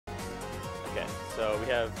So we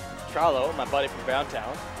have Tralo, my buddy from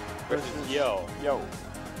Downtown, versus Yo.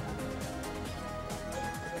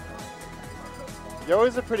 Yo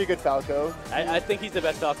is a pretty good Falco. I think he's the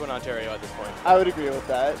best Falco in Ontario at this point. I would agree with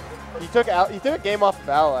that. He took a game off of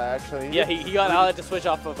Ala, actually. Yeah, he got Ala to switch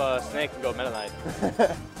off of Snake and go Meta Knight.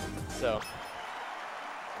 So,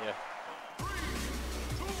 yeah.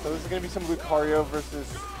 So this is going to be some Lucario versus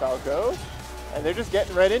Falco, and they're just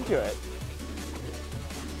getting right into it.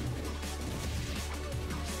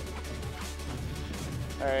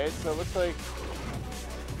 All right, so it looks like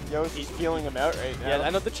Yo's feeling him out right now. Yeah, I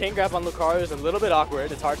know the chain grab on Lucario is a little bit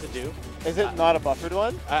awkward. It's hard to do. Is it not a buffered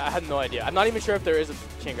one? I have no idea. I'm not even sure if there is a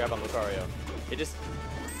chain grab on Lucario. It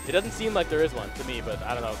doesn't seem like there is one to me, but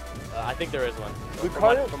I don't know. I think there is one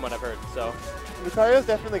from what I've heard. So Lucario's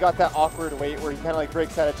definitely got that awkward weight where he kind of like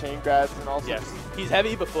breaks out of chain grabs and also. Yes, he's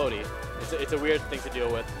heavy but floaty. It's a weird thing to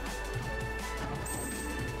deal with.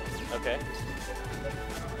 Okay.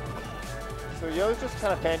 So Yo's just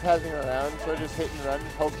kind of phantasming around, so just hit and run,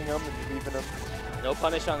 poking him and leaving him. No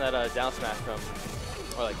punish on that down smash from,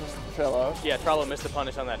 or like Tralo. Yeah, Tralo missed the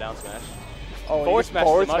punish on that down smash. Oh, forward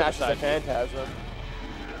smash the phantasm.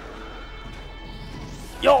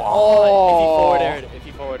 Yo! Oh! If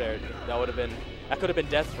he forward aired, that could have been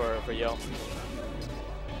death for Yo.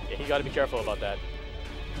 Yeah, he got to be careful about that.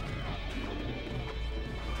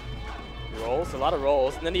 Rolls, a lot of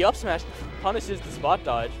rolls, and then the up smash punishes the spot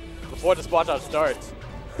dodge before the spot dodge starts.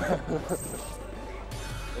 A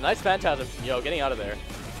nice phantasm from Yo, getting out of there.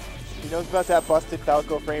 He knows about that busted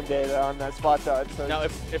Falco frame data on that spot dodge. So now,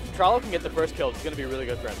 if Tralo can get the first kill, it's going to be really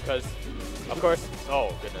good for him because, of course,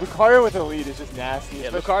 oh goodness. Lucario with a lead is just nasty.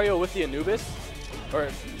 Yeah, Lucario with the Anubis, or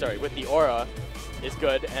sorry, with the Aura is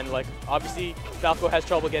good, and like obviously Falco has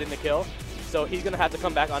trouble getting the kill, so he's going to have to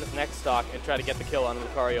come back on his next stock and try to get the kill on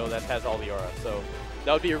Lucario that has all the Aura. So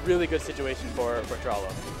that would be a really good situation for Tralo.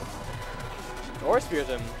 Aura spears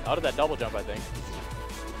him out of that double jump, I think.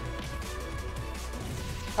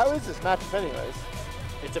 How is this matchup anyways?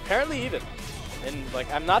 It's apparently even. And like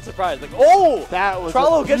I'm not surprised. Like, oh! That was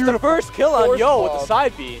Tralo gets the first kill on Yo with the bomb.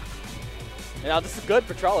 side B. And now this is good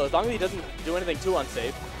for Tralo as long as he doesn't do anything too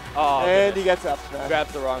unsafe. Oh, and he gets up smash.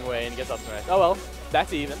 Grabs the wrong way and gets up smash. Oh well,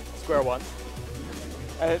 that's even. Square one.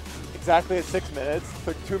 Exactly at 6 minutes.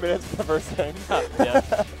 Took 2 minutes for the first thing. Yeah.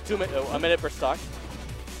 A minute per stock.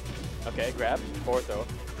 Okay, grab. Forward throw.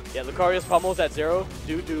 Yeah, Lucario's pummels at 0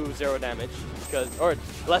 do 0 damage or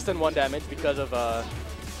less than 1 damage because of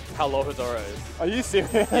how low his aura is. Are you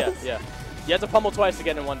serious? Yeah. You have to pummel twice to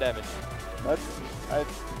get in 1 damage. That's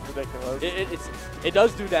ridiculous. It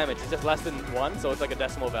does do damage. It's just less than 1, so it's like a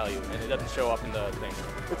decimal value, and it doesn't show up in the thing.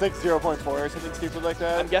 It's like 0.4 or something stupid like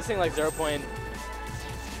that? I'm guessing like 0.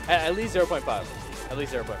 At least 0.5. At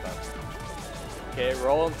least 0.5. Okay,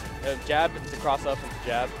 roll, jab to cross up into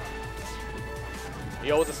jab.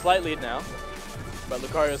 Yo with a slight lead now, but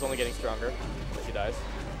Lucario is only getting stronger as he dies.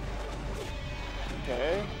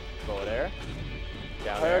 Okay. Forward air.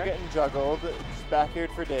 Down air air. Getting juggled. Just back aired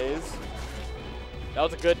for days. That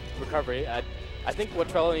was a good recovery. I think what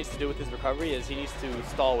Tralo needs to do with his recovery is he needs to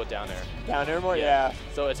stall with down air. Down air more? Yeah.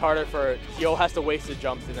 So it's harder for Yo has to waste his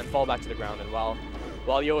jumps and then fall back to the ground. And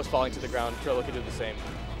while Yo is falling to the ground, Tralo can do the same.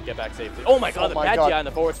 Get back safely. Oh my god, the bad GI on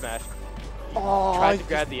the forward smash. Oh, tried to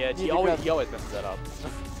grab the edge. He always messes that up.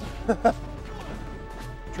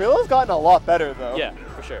 Tralo's gotten a lot better though. Yeah,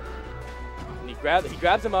 for sure. And he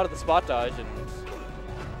grabs him out of the spot dodge and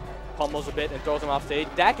pummels a bit and throws him off stage.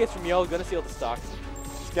 That gets from Yo, gonna seal the stock.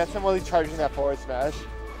 Just gets him while he's charging that forward smash.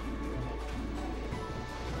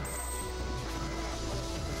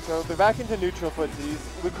 So they're back into neutral footsies.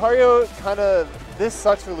 Lucario this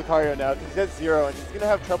sucks for Lucario now because he's at 0 and he's gonna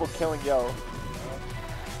have trouble killing Yo.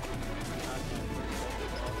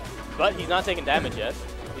 But he's not taking damage yet.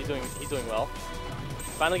 He's doing well.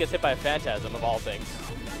 Finally gets hit by a phantasm of all things.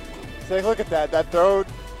 So like, look at that. That throw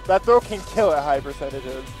can kill at high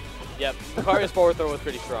percentages. Yep. Lucario's forward throw was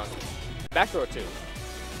pretty strong. Back throw too.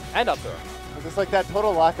 And up throw. It's just like that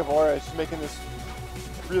total lack of aura is just making this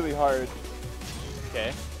really hard.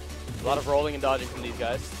 Okay. A lot of rolling and dodging from these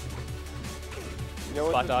guys.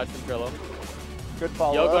 Spot dodge from Tralo. Good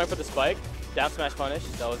follow. Yo going for the spike. Down smash punish.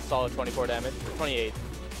 That was a solid 24 damage. 28.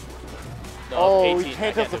 No, 18. He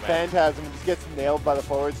can't the phantasm and just gets nailed by the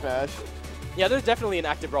forward smash. Yeah, there's definitely an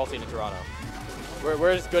active Brawl scene in Toronto.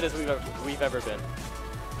 We're as good as we've ever been.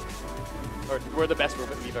 Or we're the best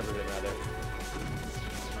we've ever been, rather.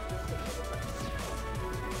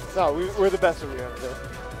 No, we're the best we've ever been.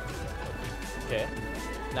 Okay.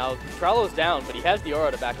 Now, Tralo's down, but he has the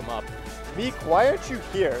aura to back him up. Meek, why aren't you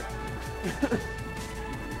here?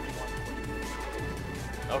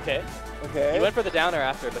 Okay. Okay. He went for the downer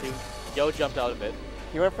after, but Yo jumped out of it.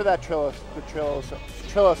 He went for that Tralo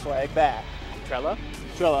swag back. Tralo?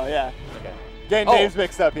 Tralo, yeah. Okay. Getting names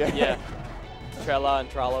mixed up, yeah. Yeah. Trella and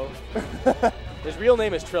Tralo. His real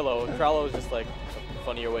name is Trilo. Tralo is just like a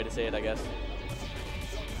funnier way to say it, I guess.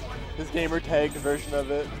 His gamer tagged version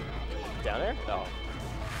of it. Down air? No.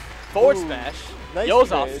 Forward smash. Nice Yo's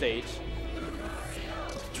trade. off stage.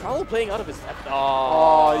 Tralo playing out of his...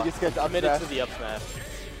 Oh, you just get the up committed smash. to the up smash.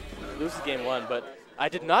 Loses game 1, but I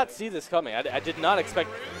did not see this coming. I did not expect...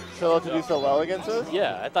 Tralo to do so well against us?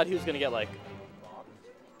 Yeah, I thought he was going to get like...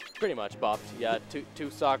 pretty much bopped. Yeah, two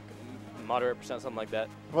stock, moderate percent, something like that.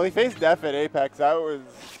 Well, he faced Def at Apex. That was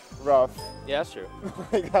rough. Yeah, that's true.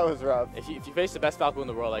 Like, that was rough. If you face the best Falco in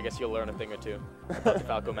the world, I guess you'll learn a thing or two about the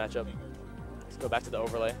Falco matchup. Let's go back to the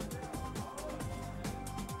overlay.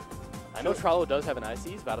 I know Tralo does have an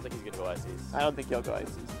ICs, but I don't think he's going to go ICs. I don't think he'll go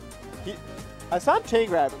ICs. I saw him chain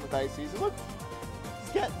grabbing with ICs. Look,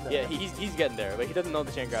 he's getting there. Yeah, he's getting there, but he doesn't know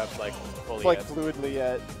the chain grabs like fully Like yet. fluidly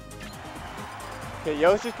yet. Okay,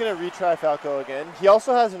 Yo's just going to retry Falco again. He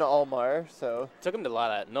also has an Almar, so... Took him to a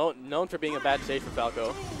lot of that. Known for being a bad stage for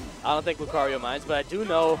Falco. I don't think Lucario minds, but I do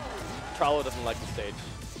know Tralo doesn't like the stage.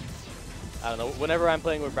 I don't know. Whenever I'm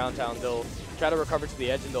playing with Browntown, they'll try to recover to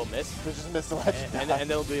the edge and they'll miss. They just missed the ledge. And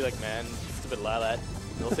they'll be like, man, stupid Lilat.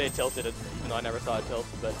 They'll say it tilted, even though I never saw it tilt.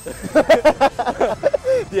 But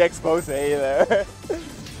the expose there.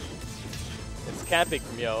 It's camping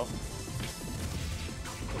from Yo.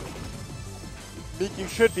 Meek, you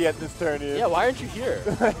should be at this tournament. Yeah, why aren't you here?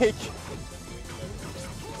 Like,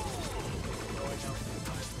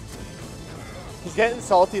 he's getting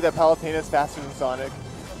salty that Palutena's faster than Sonic.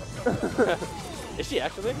 Is she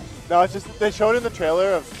actually? No, it's just they showed in the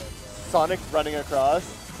trailer of Sonic running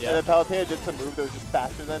across, Yeah. and then Palutena did some move that was just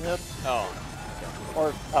faster than him. Oh.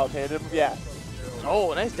 Or Palutena did, yeah.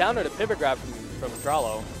 Oh, nice downer to pivot grab from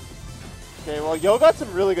Tralo. Okay, well, Yo got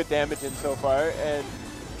some really good damage in so far, and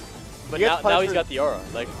But he gets now punched he's for- got the aura.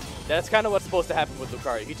 Like, that's kind of what's supposed to happen with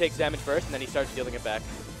Lucario. He takes damage first, and then he starts dealing it back.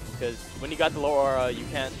 Because when you got the low aura, you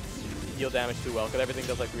can't deal damage too well, because everything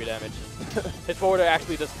does like 3 damage. His forward air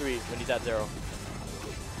actually does 3 when he's at 0.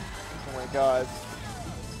 oh my god.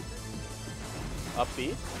 Up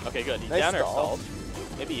B? Okay, good. He Nice down air stall.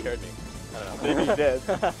 stalled. Maybe he heard me. I don't know. Maybe he did.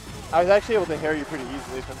 I was actually able to hear you pretty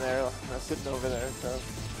easily from there when I was sitting over there, so.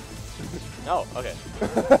 Oh, okay.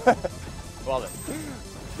 Well then.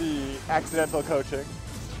 The accidental coaching.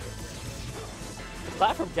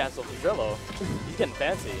 Platform cancel from Tralo. He's getting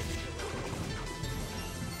fancy.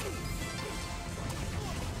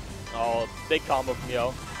 Oh, big combo from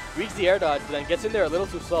Yo. Reads the air dodge, but then gets in there a little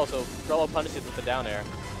too slow, so Tralo punishes with the down air.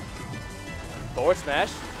 Forward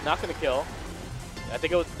smash, not going to kill. I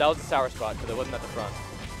think that was a sour spot, because it wasn't at the front.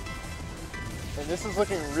 And this is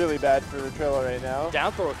looking really bad for Tralo right now.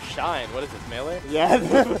 Down throw shine, what is this, melee? Yeah.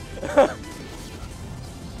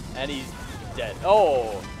 And he's dead.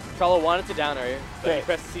 Oh, Tralo wanted to down air, but he Okay.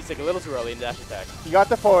 pressed C-stick a little too early in dash attack. He got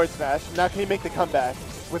the forward smash. Now can he make the comeback?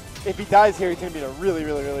 If he dies here, he's going to be in a really,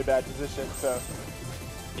 really, really bad position. So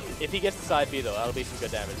If he gets the side B though, that'll be some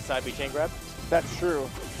good damage. Side B chain grab? that's true.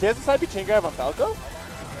 He has a side B chain grab on Falco?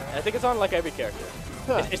 I think it's on like every character.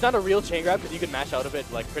 Huh. It's not a real chain grab because you can mash out of it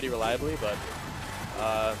like pretty reliably, but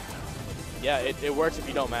yeah, it works if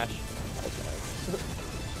you don't mash.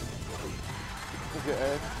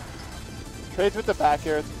 Okay. Trades with the back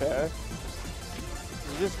air, it's fair.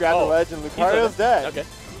 You just grab the ledge and Lucario's dead. Okay.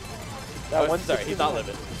 That Oh, sorry, he's not 161.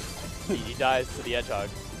 living. he dies to the Edgehog.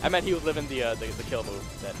 I meant he was living the kill move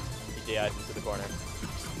that he DI'd into the corner.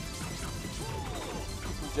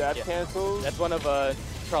 Jab Yeah. cancels. That's one of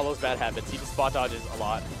Tralo's bad habits. He just spot dodges a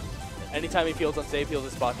lot. Anytime he feels unsafe, he'll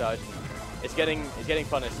just spot dodge. It's getting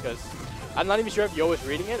punished because I'm not even sure if Yo is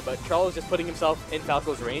reading it, but Tralo's just putting himself in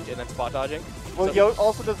Falco's range and then spot dodging. Well, So- Yo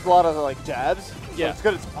also does a lot of like jabs. So Yeah. it's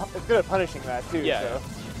good at punishing that too. Yeah. So.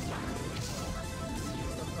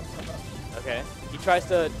 Okay. He tries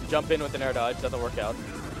to jump in with an air dodge, doesn't work out.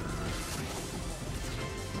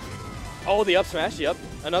 Oh, the up smash, yep.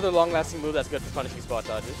 Another long-lasting move that's good for punishing spot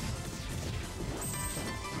dodges.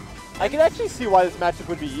 I can actually see why this matchup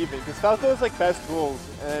would be even because Falco has like best tools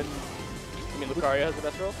and I mean, Lucario has the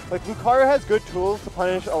best roll? like Lucario has good tools to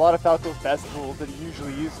punish a lot of Falco's best tools that he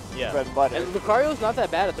usually uses Yeah. bread and butter. And Lucario's not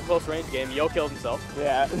that bad at the close range game. Yo killed himself.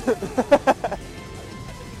 Yeah.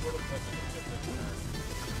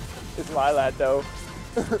 It's Lilat though.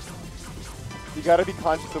 You gotta be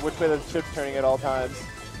conscious of which way the chip's turning at all times.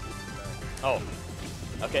 Oh.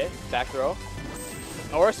 Okay, back throw.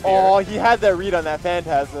 Or sphere. Oh, he had that read on that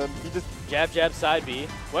Phantasm. He just Jab, jab, side B.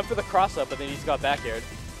 Went for the cross up, but then he just got back aired.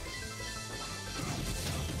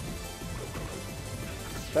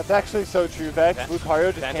 That's actually so true, Vex.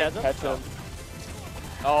 Lucario just can't catch him.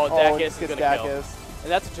 Oh, Dacus is going to kill. Dacus.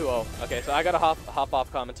 And that's a 2-0. Okay, so I got to hop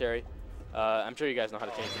off commentary. I'm sure you guys know how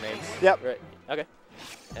to change the names. Yep. Right. Okay.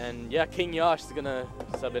 And yeah, King Yosh is going to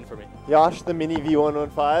sub in for me. Yosh, the mini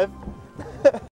V115.